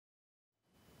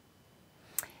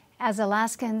As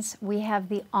Alaskans, we have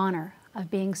the honor of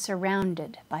being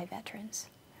surrounded by veterans,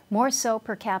 more so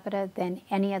per capita than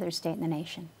any other state in the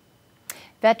nation.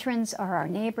 Veterans are our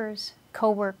neighbors,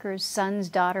 co-workers, sons,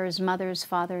 daughters, mothers,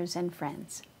 fathers, and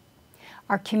friends.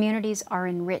 Our communities are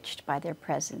enriched by their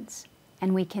presence,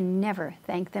 and we can never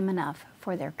thank them enough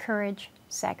for their courage,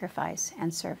 sacrifice,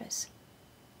 and service.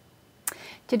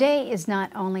 Today is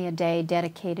not only a day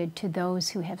dedicated to those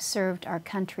who have served our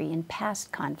country in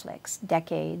past conflicts,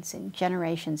 decades and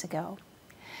generations ago,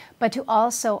 but to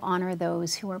also honor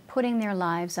those who are putting their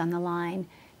lives on the line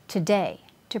today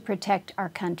to protect our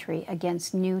country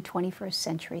against new 21st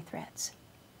century threats.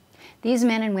 These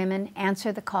men and women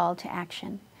answer the call to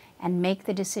action and make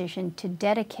the decision to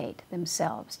dedicate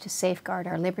themselves to safeguard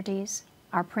our liberties,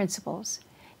 our principles,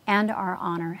 and our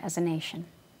honor as a nation.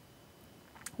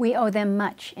 We owe them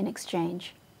much in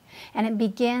exchange, and it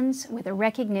begins with a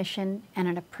recognition and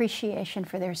an appreciation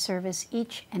for their service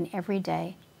each and every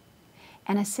day,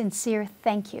 and a sincere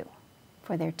thank you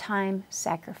for their time,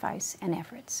 sacrifice, and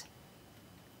efforts.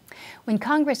 When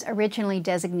Congress originally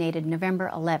designated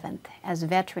November 11th as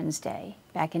Veterans Day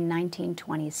back in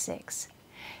 1926,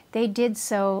 they did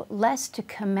so less to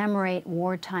commemorate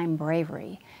wartime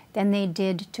bravery than they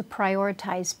did to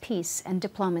prioritize peace and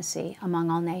diplomacy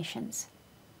among all nations.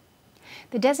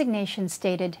 The designation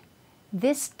stated,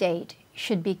 "This date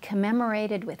should be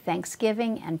commemorated with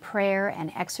thanksgiving and prayer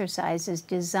and exercises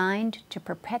designed to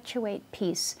perpetuate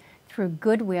peace through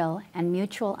goodwill and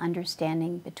mutual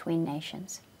understanding between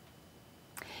nations."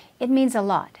 It means a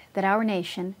lot that our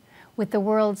nation, with the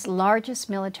world's largest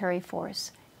military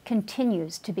force,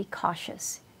 continues to be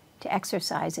cautious to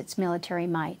exercise its military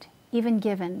might, even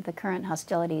given the current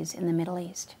hostilities in the Middle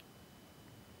East.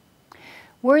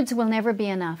 Words will never be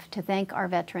enough to thank our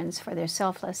veterans for their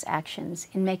selfless actions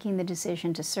in making the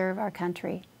decision to serve our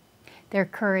country, their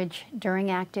courage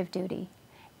during active duty,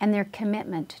 and their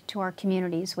commitment to our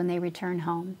communities when they return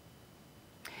home.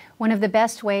 One of the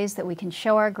best ways that we can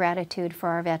show our gratitude for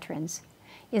our veterans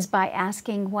is by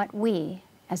asking what we,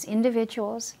 as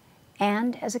individuals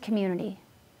and as a community,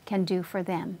 can do for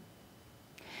them.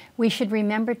 We should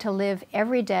remember to live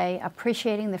every day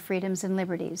appreciating the freedoms and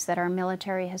liberties that our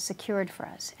military has secured for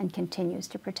us and continues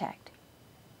to protect.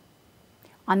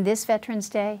 On this Veterans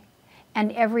Day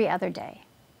and every other day,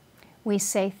 we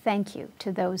say thank you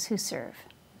to those who serve,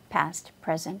 past,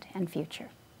 present, and future.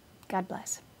 God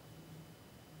bless.